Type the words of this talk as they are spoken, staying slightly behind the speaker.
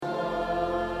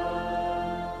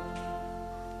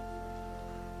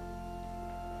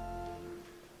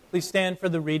Please stand for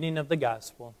the reading of the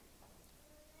Gospel.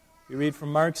 We read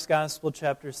from Mark's Gospel,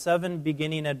 chapter 7,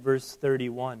 beginning at verse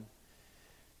 31.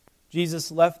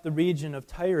 Jesus left the region of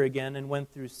Tyre again and went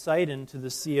through Sidon to the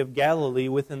Sea of Galilee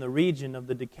within the region of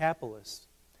the Decapolis.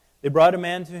 They brought a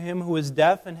man to him who was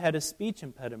deaf and had a speech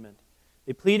impediment.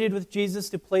 They pleaded with Jesus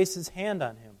to place his hand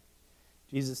on him.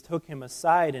 Jesus took him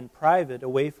aside in private,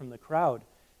 away from the crowd.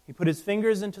 He put his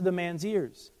fingers into the man's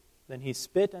ears. Then he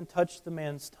spit and touched the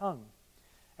man's tongue.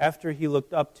 After he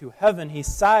looked up to heaven, he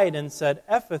sighed and said,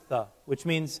 "Ephphatha," which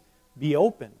means, "be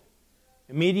opened."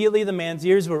 Immediately the man's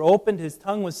ears were opened, his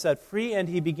tongue was set free, and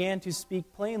he began to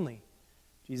speak plainly.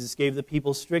 Jesus gave the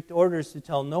people strict orders to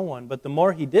tell no one, but the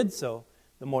more he did so,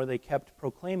 the more they kept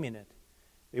proclaiming it.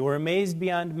 They were amazed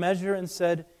beyond measure and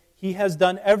said, "He has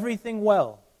done everything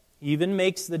well. He even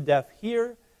makes the deaf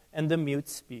hear and the mute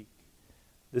speak."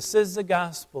 This is the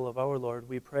gospel of our Lord,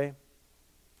 we pray.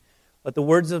 Let the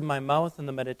words of my mouth and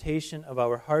the meditation of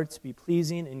our hearts be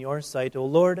pleasing in your sight, O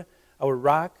Lord, our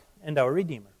rock and our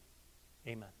Redeemer.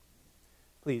 Amen.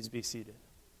 Please be seated.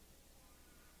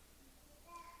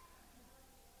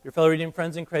 Your fellow redeemed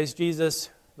friends in Christ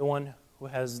Jesus, the one who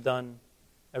has done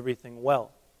everything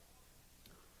well.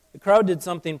 The crowd did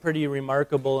something pretty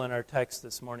remarkable in our text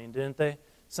this morning, didn't they?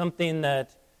 Something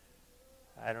that,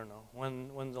 I don't know,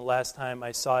 when's the last time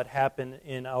I saw it happen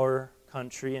in our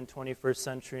country in 21st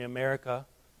century America?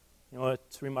 You know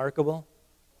what's remarkable?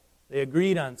 They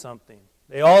agreed on something.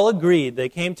 They all agreed. They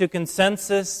came to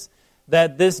consensus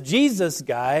that this Jesus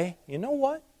guy, you know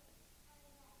what?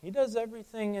 He does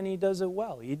everything and he does it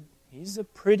well. He's a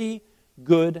pretty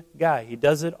good guy. He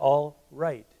does it all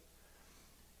right.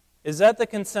 Is that the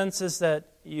consensus that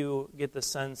you get the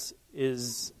sense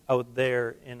is out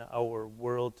there in our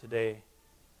world today?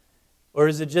 Or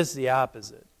is it just the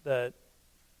opposite, that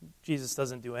Jesus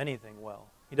doesn't do anything well?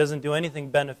 He doesn't do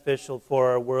anything beneficial for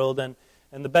our world, and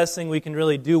the best thing we can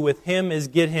really do with him is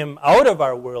get him out of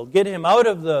our world, get him out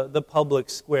of the public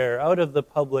square, out of the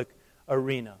public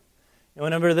arena. And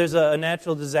whenever there's a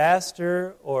natural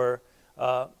disaster or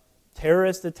a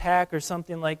terrorist attack or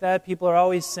something like that, people are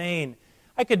always saying,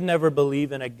 "I could never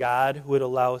believe in a God who would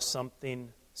allow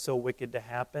something so wicked to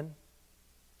happen."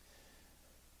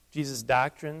 Jesus'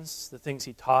 doctrines, the things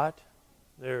he taught,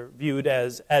 they're viewed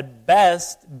as, at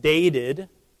best, dated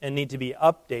and need to be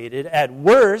updated. At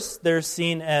worst, they're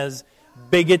seen as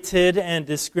bigoted and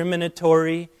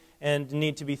discriminatory and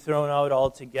need to be thrown out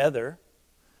altogether.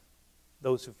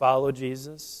 Those who follow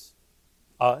Jesus,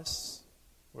 us,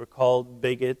 we're called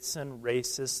bigots and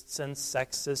racists and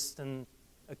sexists and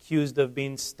accused of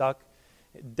being stuck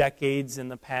decades in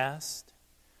the past.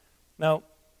 Now,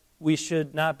 we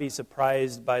should not be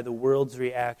surprised by the world's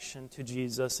reaction to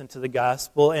Jesus and to the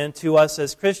gospel. And to us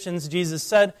as Christians, Jesus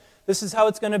said, this is how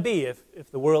it's going to be. If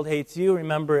the world hates you,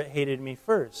 remember it hated me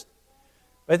first.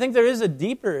 But I think there is a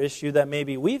deeper issue that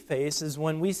maybe we face is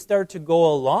when we start to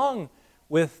go along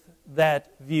with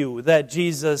that view, that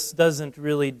Jesus doesn't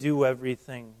really do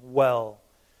everything well.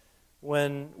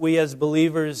 When we as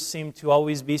believers seem to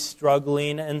always be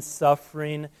struggling and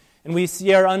suffering, and we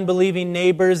see our unbelieving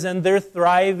neighbors and they're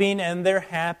thriving and they're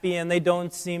happy and they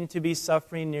don't seem to be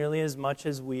suffering nearly as much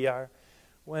as we are.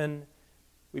 When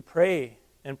we pray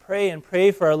and pray and pray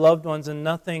for our loved ones and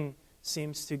nothing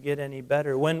seems to get any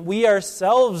better. When we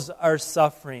ourselves are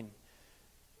suffering,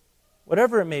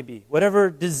 whatever it may be, whatever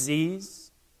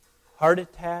disease, heart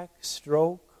attack,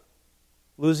 stroke,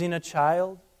 losing a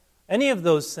child, any of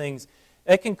those things,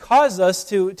 it can cause us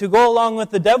to go along with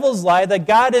the devil's lie that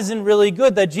God isn't really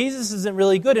good, that Jesus isn't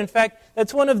really good. In fact,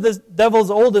 that's one of the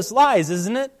devil's oldest lies,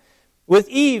 isn't it? With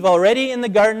Eve, already in the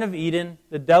Garden of Eden,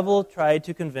 the devil tried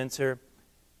to convince her,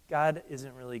 God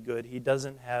isn't really good. He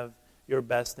doesn't have your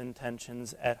best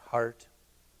intentions at heart.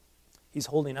 He's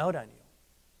holding out on you.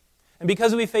 And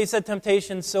because we face that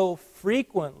temptation so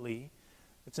frequently,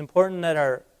 it's important that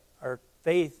our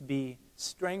faith be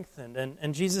strengthened.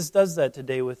 And Jesus does that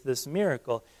today with this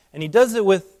miracle. And he does it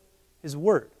with his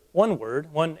word,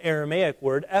 one Aramaic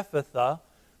word, Ephphatha,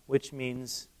 which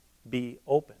means be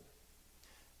open.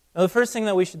 Now the first thing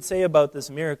that we should say about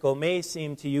this miracle may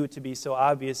seem to you to be so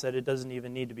obvious that it doesn't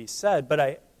even need to be said, but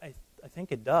I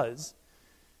think it does.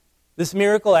 This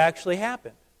miracle actually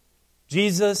happened.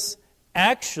 Jesus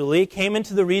actually came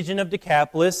into the region of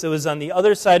Decapolis. It was on the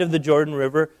other side of the Jordan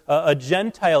River, a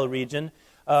Gentile region,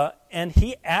 and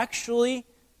he actually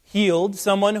healed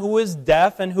someone who was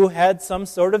deaf and who had some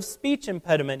sort of speech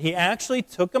impediment. He actually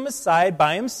took him aside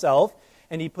by himself,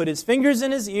 and he put his fingers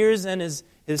in his ears and his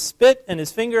spit and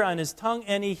his finger on his tongue,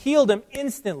 and he healed him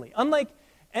instantly. Unlike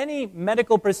any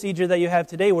medical procedure that you have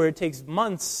today where it takes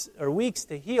months or weeks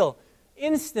to heal,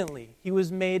 instantly he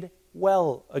was made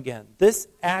well again. This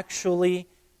actually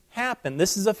happened.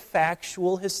 This is a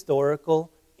factual,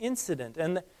 historical incident.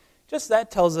 And just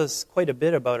that tells us quite a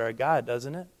bit about our God,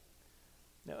 doesn't it?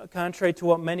 Contrary to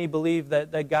what many believe,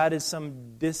 that God is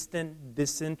some distant,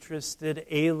 disinterested,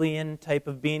 alien type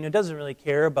of being who doesn't really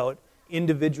care about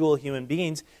individual human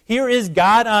beings. Here is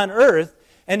God on earth,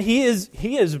 and He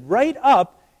is right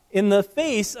up in the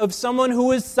face of someone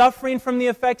who is suffering from the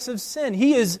effects of sin.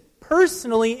 He is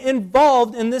personally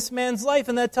involved in this man's life,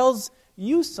 and that tells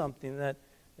you something, that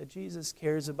Jesus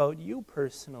cares about you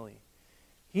personally.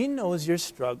 He knows your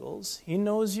struggles. He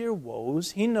knows your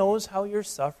woes. He knows how you're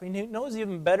suffering. He knows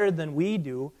even better than we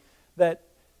do that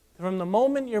from the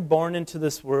moment you're born into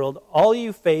this world, all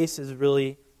you face is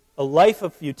really a life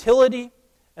of futility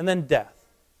and then death.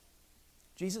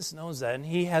 Jesus knows that, and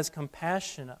He has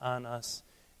compassion on us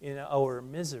in our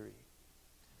misery.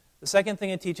 The second thing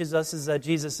it teaches us is that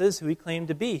Jesus is who He claimed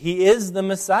to be. He is the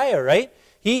Messiah, right?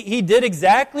 He did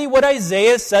exactly what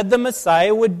Isaiah said the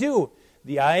Messiah would do.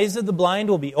 The eyes of the blind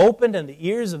will be opened, and the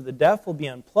ears of the deaf will be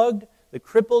unplugged. The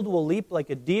crippled will leap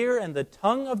like a deer, and the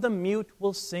tongue of the mute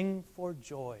will sing for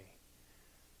joy.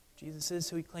 Jesus is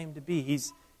who He claimed to be.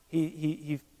 He's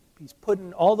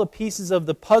putting all the pieces of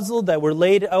the puzzle that were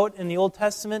laid out in the Old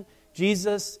Testament.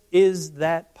 Jesus is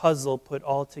that puzzle put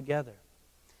all together.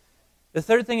 The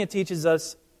third thing it teaches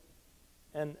us,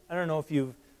 and I don't know if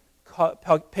you've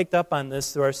picked up on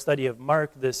this through our study of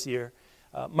Mark this year,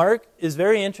 Mark is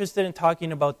very interested in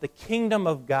talking about the kingdom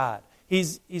of God.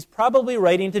 He's probably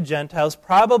writing to Gentiles,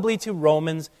 probably to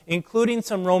Romans, including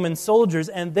some Roman soldiers,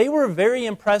 and they were very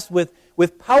impressed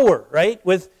with power, right?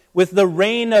 With the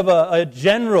reign of a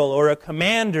general or a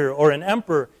commander or an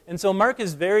emperor. And so Mark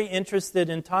is very interested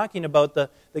in talking about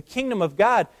the kingdom of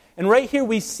God. And right here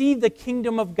we see the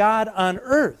kingdom of God on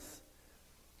earth.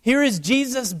 Here is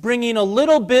Jesus bringing a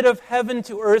little bit of heaven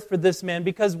to earth for this man,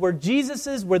 because where Jesus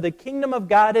is, where the kingdom of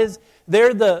God is,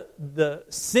 there the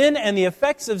sin and the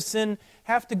effects of sin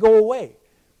have to go away.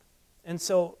 And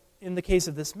so in the case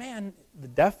of this man, the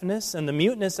deafness and the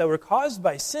muteness that were caused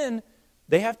by sin,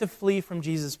 they have to flee from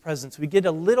Jesus' presence. We get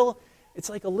it's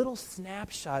like a little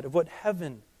snapshot of what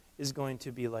heaven is going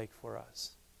to be like for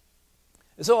us.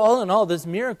 And so all in all, this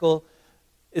miracle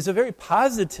is a very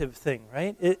positive thing,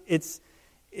 right?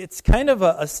 It's kind of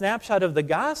a snapshot of the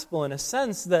gospel in a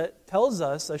sense that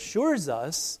assures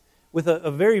us, with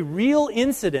a very real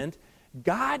incident,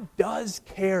 God does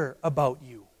care about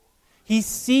you. He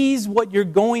sees what you're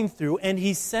going through, and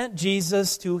He sent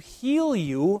Jesus to heal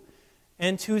you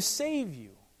and to save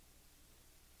you.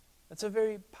 That's a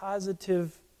very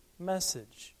positive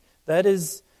message. That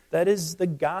is the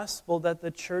gospel that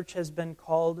the church has been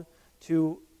called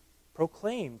to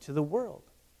proclaim to the world.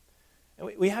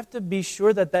 And we have to be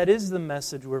sure that is the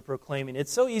message we're proclaiming.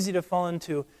 It's so easy to fall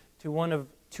into one of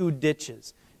two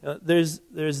ditches. There's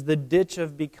the ditch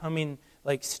of becoming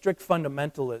like strict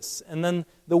fundamentalists. And then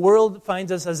the world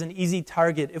finds us as an easy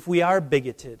target if we are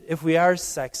bigoted, if we are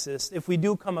sexist, if we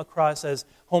do come across as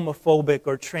homophobic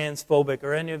or transphobic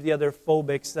or any of the other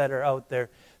phobics that are out there.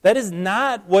 That is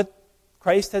not what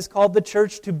Christ has called the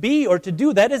church to be or to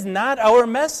do. That is not our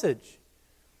message.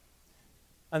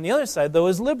 On the other side, though,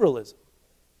 is liberalism.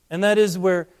 And that is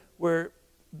where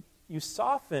you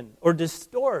soften or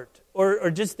distort or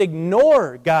just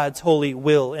ignore God's holy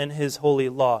will and His holy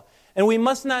law. And we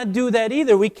must not do that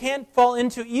either. We can't fall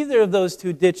into either of those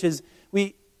two ditches.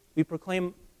 We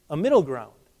proclaim a middle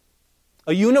ground,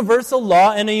 a universal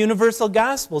law and a universal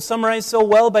gospel, summarized so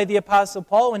well by the Apostle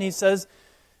Paul when he says,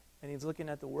 and he's looking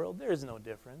at the world, there is no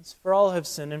difference. For all have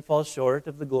sinned and fall short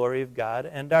of the glory of God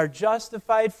and are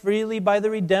justified freely by the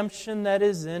redemption that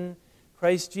is in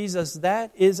Christ Jesus.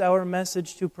 That is our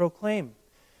message to proclaim.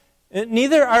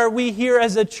 Neither are we here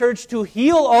as a church to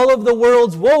heal all of the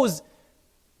world's woes.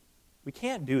 We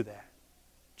can't do that.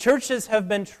 Churches have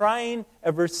been trying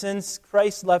ever since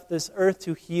Christ left this earth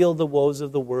to heal the woes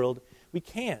of the world. We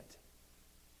can't.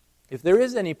 If there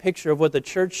is any picture of what the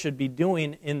church should be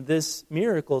doing in this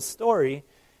miracle story,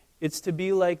 it's to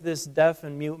be like this deaf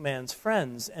and mute man's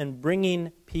friends and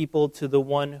bringing people to the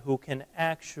one who can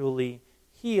actually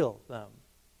heal them.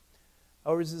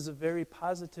 Ours is a very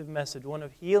positive message, one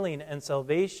of healing and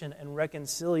salvation and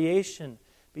reconciliation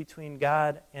between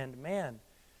God and man.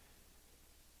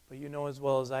 But you know as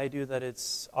well as I do that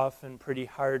it's often pretty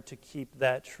hard to keep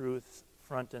that truth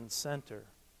front and center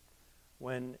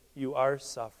when you are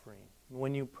suffering.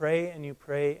 When you pray and you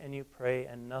pray and you pray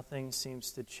and nothing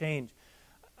seems to change.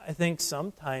 I think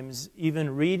sometimes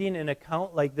even reading an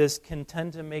account like this can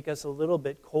tend to make us a little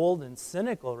bit cold and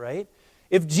cynical, right?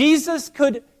 If Jesus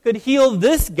could heal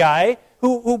this guy,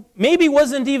 who maybe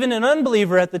wasn't even an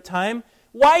unbeliever at the time,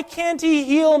 why can't he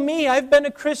heal me? I've been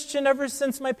a Christian ever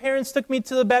since my parents took me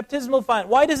to the baptismal font.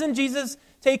 Why doesn't Jesus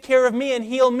take care of me and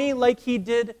heal me like he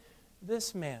did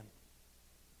this man?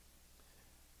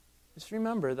 Just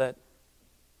remember that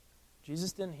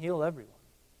Jesus didn't heal everyone.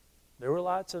 There were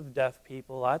lots of deaf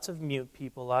people, lots of mute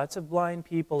people, lots of blind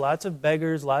people, lots of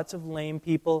beggars, lots of lame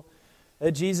people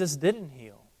that Jesus didn't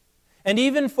heal. And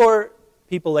even for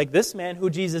people like this man who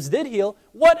Jesus did heal,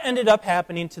 what ended up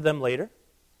happening to them later?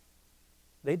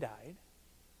 They died.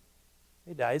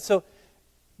 They died. So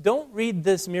don't read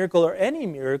this miracle or any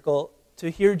miracle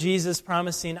to hear Jesus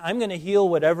promising, I'm going to heal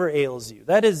whatever ails you.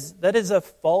 That is a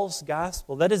false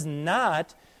gospel. That is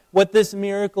not what this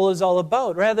miracle is all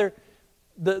about. Rather,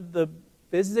 the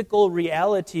physical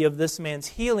reality of this man's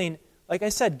healing, like I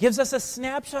said, gives us a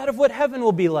snapshot of what heaven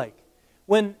will be like.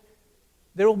 When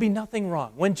there will be nothing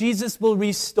wrong. When Jesus will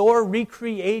restore,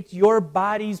 recreate your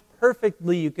bodies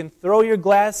perfectly. You can throw your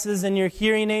glasses and your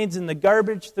hearing aids in the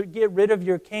garbage, get rid of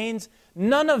your canes.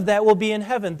 None of that will be in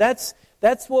heaven. That's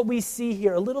what we see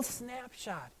here, a little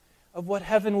snapshot of what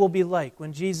heaven will be like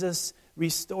when Jesus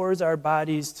restores our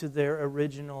bodies to their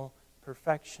original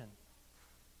perfection.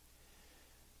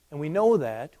 And we know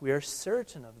that, we are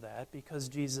certain of that, because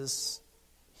Jesus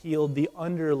healed the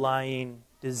underlying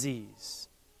disease.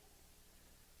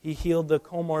 He healed the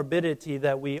comorbidity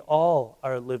that we all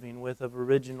are living with of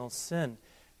original sin.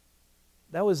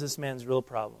 That was this man's real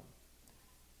problem.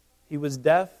 He was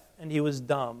deaf and he was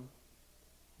dumb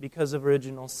because of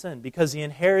original sin, because he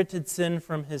inherited sin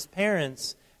from his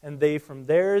parents and they from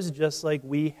theirs, just like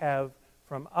we have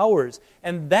from ours.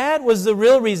 And that was the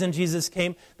real reason Jesus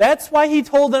came. That's why he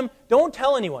told them, don't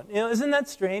tell anyone. Isn't that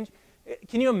strange?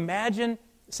 Can you imagine,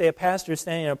 say, a pastor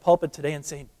standing in a pulpit today and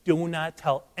saying, do not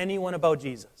tell anyone about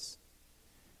Jesus?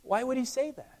 Why would he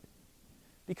say that?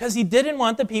 Because he didn't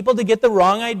want the people to get the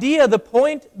wrong idea. The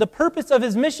purpose of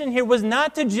his mission here was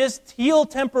not to just heal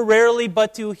temporarily,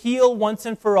 but to heal once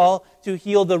and for all, to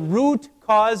heal the root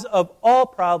cause of all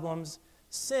problems,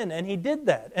 sin. And he did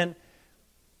that. And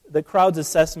the crowd's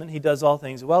assessment, he does all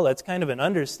things well, that's kind of an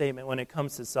understatement when it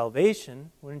comes to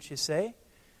salvation, wouldn't you say?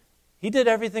 He did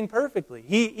everything perfectly.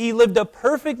 He lived a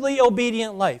perfectly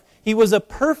obedient life. He was a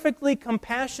perfectly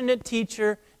compassionate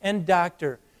teacher and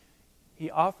doctor. He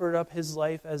offered up his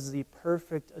life as the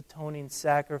perfect atoning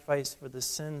sacrifice for the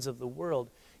sins of the world.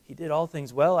 He did all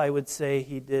things well. I would say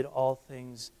he did all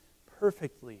things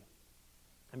perfectly.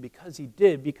 And because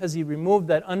he removed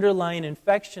that underlying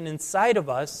infection inside of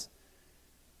us,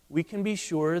 we can be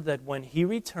sure that when he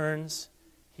returns,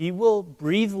 he will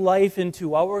breathe life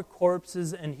into our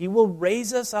corpses and he will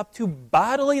raise us up to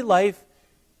bodily life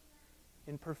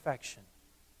in perfection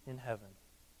in heaven.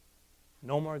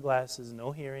 No more glasses,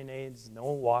 no hearing aids, no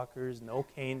walkers, no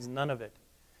canes, none of it.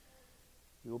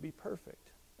 We will be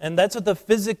perfect. And that's what the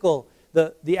physical,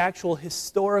 the actual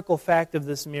historical fact of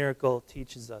this miracle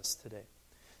teaches us today.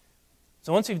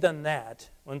 So once we've done that,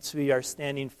 once we are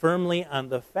standing firmly on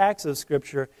the facts of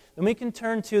Scripture, then we can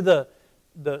turn to the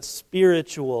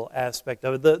spiritual aspect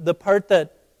of it, the part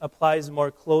that applies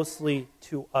more closely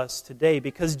to us today.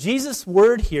 Because Jesus'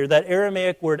 word here, that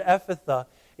Aramaic word ephphatha,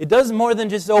 it does more than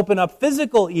just open up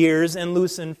physical ears and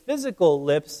loosen physical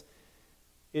lips.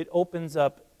 It opens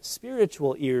up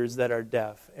spiritual ears that are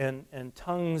deaf and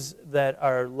tongues that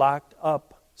are locked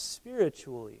up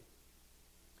spiritually.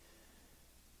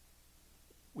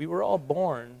 We were all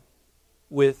born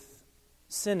with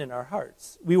sin in our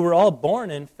hearts. We were all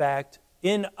born, in fact,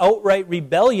 in outright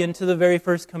rebellion to the very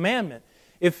first commandment.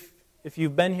 If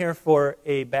you've been here for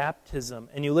a baptism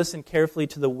and you listen carefully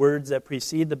to the words that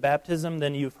precede the baptism,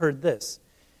 then you've heard this.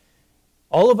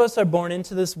 All of us are born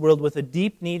into this world with a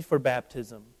deep need for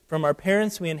baptism. From our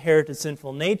parents, we inherit a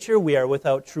sinful nature. We are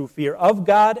without true fear of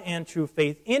God and true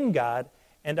faith in God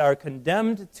and are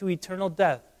condemned to eternal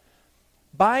death.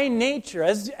 By nature,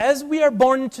 as we are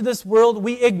born into this world,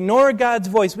 we ignore God's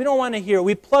voice. We don't want to hear.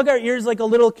 We plug our ears like a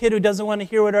little kid who doesn't want to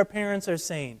hear what our parents are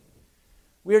saying.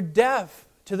 We are deaf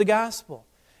to the gospel.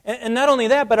 And not only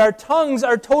that, but our tongues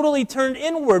are totally turned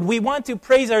inward. We want to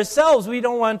praise ourselves. We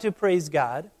don't want to praise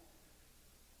God.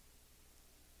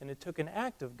 And it took an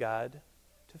act of God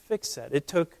to fix that. It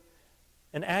took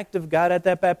an act of God at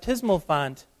that baptismal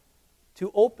font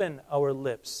to open our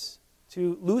lips,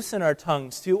 to loosen our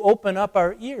tongues, to open up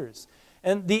our ears.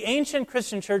 And the ancient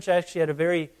Christian church actually had a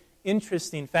very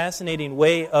interesting, fascinating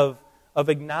way of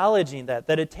acknowledging that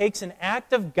it takes an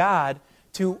act of God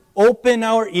to open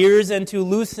our ears and to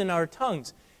loosen our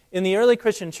tongues. in the early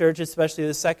Christian church, especially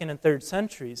the 2nd and 3rd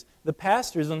centuries, the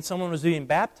pastors, when someone was being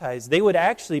baptized, they would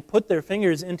actually put their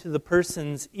fingers into the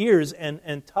person's ears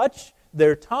and touch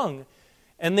their tongue.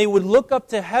 And they would look up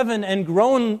to heaven and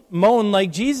moan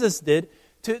like Jesus did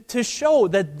to show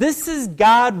that this is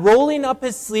God rolling up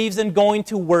His sleeves and going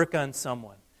to work on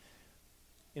someone.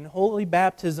 In holy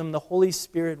baptism, the Holy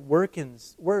Spirit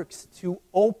works to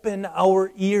open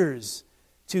our ears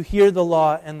to hear the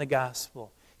law and the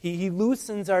gospel. He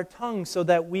loosens our tongue so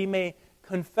that we may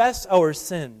confess our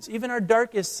sins, even our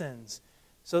darkest sins,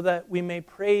 so that we may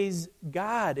praise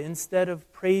God instead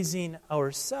of praising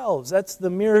ourselves. That's the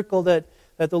miracle that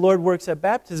the Lord works at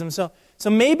baptism. So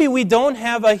maybe we don't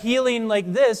have a healing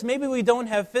like this, maybe we don't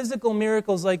have physical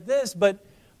miracles like this, but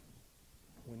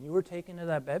when you were taken to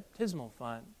that baptismal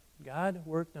font, God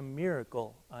worked a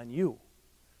miracle on you.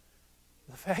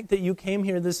 The fact that you came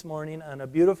here this morning on a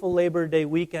beautiful Labor Day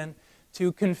weekend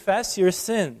to confess your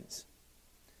sins,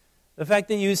 the fact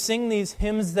that you sing these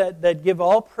hymns that give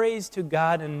all praise to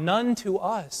God and none to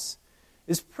us,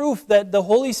 is proof that the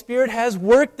Holy Spirit has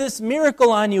worked this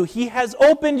miracle on you. He has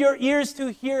opened your ears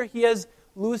to hear. He has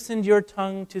loosened your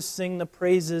tongue to sing the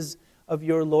praises of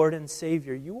your Lord and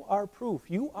Savior. You are proof.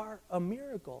 You are a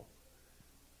miracle.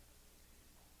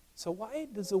 So why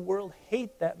does the world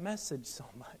hate that message so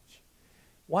much?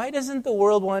 Why doesn't the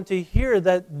world want to hear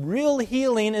that real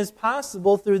healing is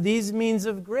possible through these means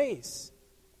of grace?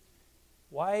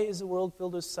 Why is the world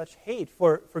filled with such hate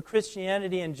for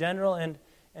Christianity in general and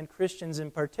Christians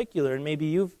in particular? And maybe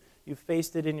you've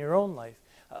faced it in your own life.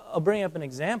 I'll bring up an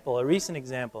example, a recent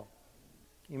example.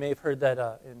 You may have heard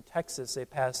that in Texas they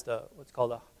passed what's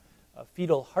called a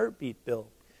fetal heartbeat bill,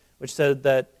 which said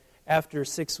that after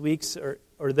 6 weeks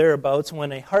or thereabouts,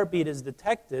 when a heartbeat is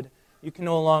detected, you can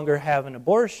no longer have an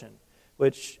abortion,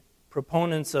 which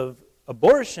proponents of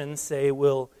abortion say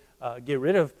will get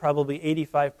rid of probably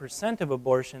 85% of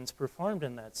abortions performed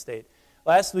in that state.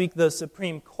 Last week, the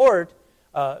Supreme Court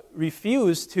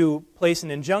refused to place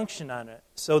an injunction on it,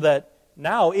 so that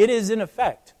now it is in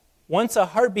effect. Once a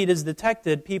heartbeat is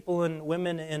detected, people and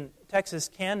women in Texas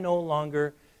can no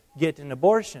longer get an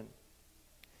abortion.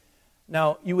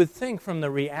 Now, you would think from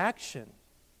the reaction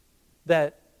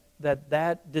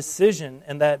that decision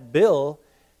and that bill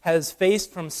has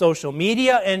faced from social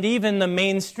media and even the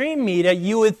mainstream media,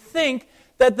 you would think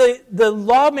that the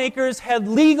lawmakers had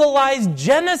legalized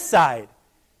genocide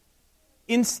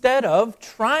instead of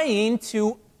trying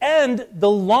to end the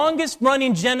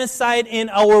longest-running genocide in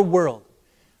our world.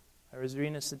 I was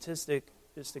reading a statistic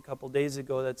just a couple days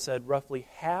ago that said roughly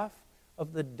half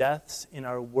of the deaths in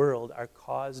our world are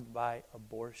caused by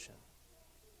abortion.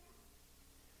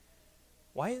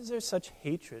 Why is there such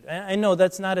hatred? I know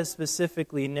that's not a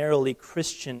specifically narrowly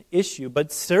Christian issue,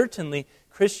 but certainly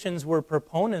Christians were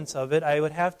proponents of it. I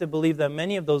would have to believe that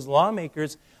many of those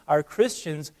lawmakers are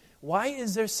Christians. Why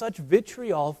is there such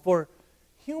vitriol for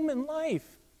human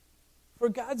life, for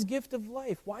God's gift of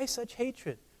life? Why such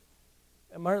hatred?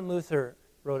 Martin Luther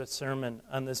wrote a sermon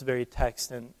on this very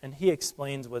text, and he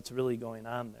explains what's really going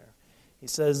on there. He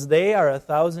says, "They are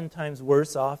 1,000 times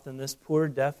worse off than this poor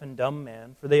deaf and dumb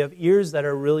man, for they have ears that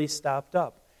are really stopped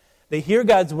up. They hear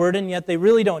God's word, and yet they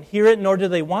really don't hear it, nor do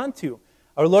they want to.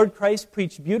 Our Lord Christ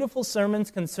preached beautiful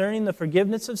sermons concerning the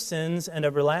forgiveness of sins and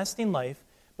everlasting life,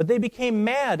 but they became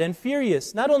mad and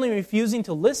furious, not only refusing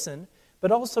to listen,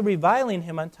 but also reviling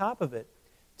him on top of it.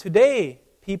 Today,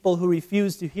 people who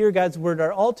refuse to hear God's word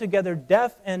are altogether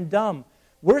deaf and dumb,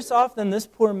 worse off than this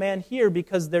poor man here,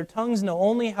 because their tongues know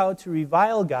only how to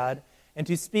revile God and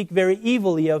to speak very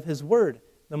evilly of His word,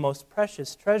 the most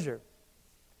precious treasure.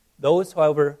 Those,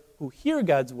 however, who hear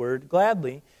God's word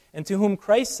gladly, and to whom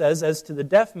Christ says, as to the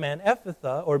deaf man,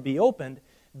 Ephphatha, or be opened,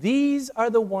 these are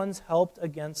the ones helped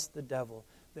against the devil."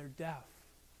 They're deaf.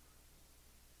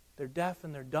 They're deaf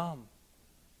and they're dumb.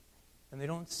 And they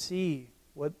don't see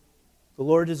what the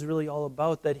Lord is really all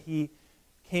about, that He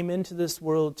came into this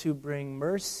world to bring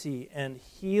mercy and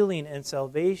healing and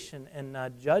salvation and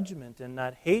not judgment and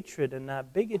not hatred and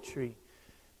not bigotry.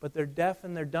 But they're deaf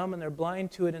and they're dumb and they're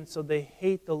blind to it, and so they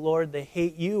hate the Lord, they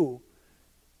hate you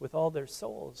with all their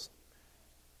souls.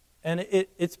 And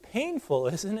it's painful,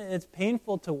 isn't it? It's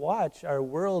painful to watch our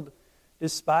world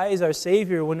despise our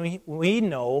Savior when we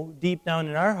know deep down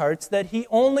in our hearts that He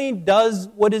only does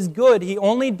what is good. He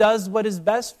only does what is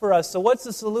best for us. So what's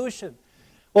the solution?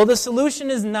 Well, the solution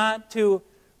is not to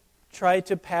try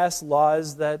to pass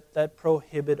laws that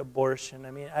prohibit abortion.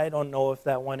 I mean, I don't know if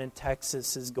that one in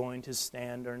Texas is going to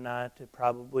stand or not. It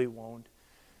probably won't.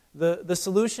 The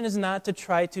solution is not to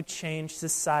try to change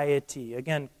society.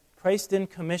 Again, Christ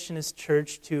didn't commission His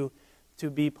church to to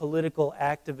be political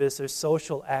activists or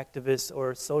social activists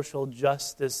or social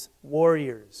justice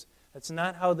warriors. That's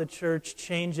not how the church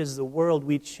changes the world.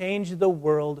 We change the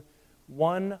world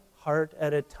one heart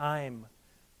at a time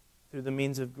through the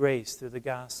means of grace, through the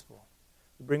gospel.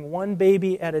 We bring one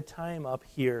baby at a time up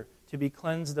here to be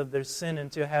cleansed of their sin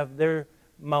and to have their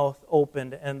mouth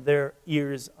opened and their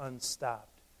ears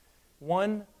unstopped.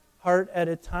 One heart at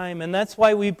a time. And that's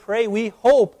why we pray. We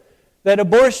hope that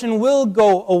abortion will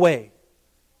go away,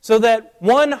 so that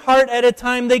one heart at a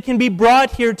time they can be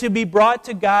brought here to be brought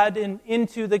to God and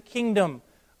into the kingdom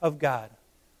of God.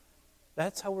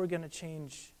 That's how we're going to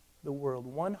change the world,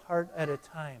 one heart at a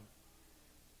time.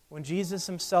 When Jesus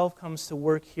himself comes to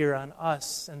work here on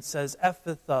us and says,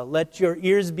 Ephphatha, let your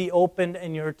ears be opened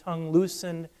and your tongue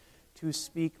loosened to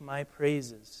speak my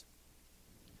praises.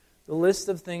 The list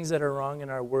of things that are wrong in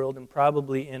our world and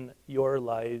probably in your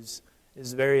lives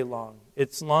is very long.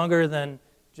 It's longer than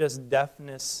just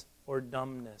deafness or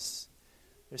dumbness.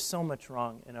 There's so much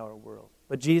wrong in our world.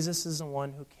 But Jesus is the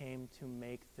one who came to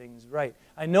make things right.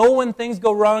 I know when things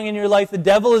go wrong in your life, the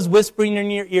devil is whispering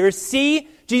in your ear, see,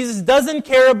 Jesus doesn't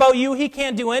care about you. He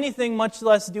can't do anything, much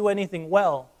less do anything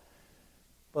well.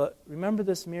 But remember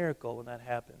this miracle when that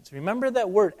happens. Remember that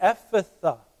word,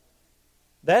 Ephphatha.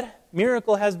 That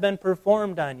miracle has been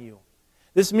performed on you.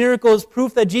 This miracle is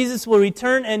proof that Jesus will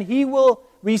return and He will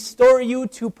restore you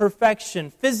to perfection,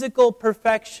 physical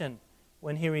perfection,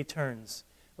 when He returns.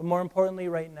 But more importantly,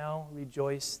 right now,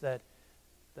 rejoice that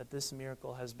this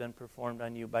miracle has been performed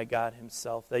on you by God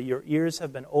Himself, that your ears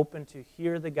have been opened to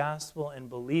hear the gospel and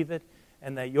believe it,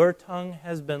 and that your tongue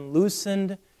has been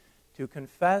loosened to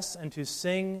confess and to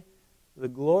sing the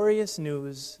glorious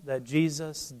news that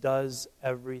Jesus does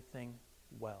everything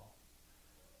well.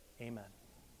 Amen.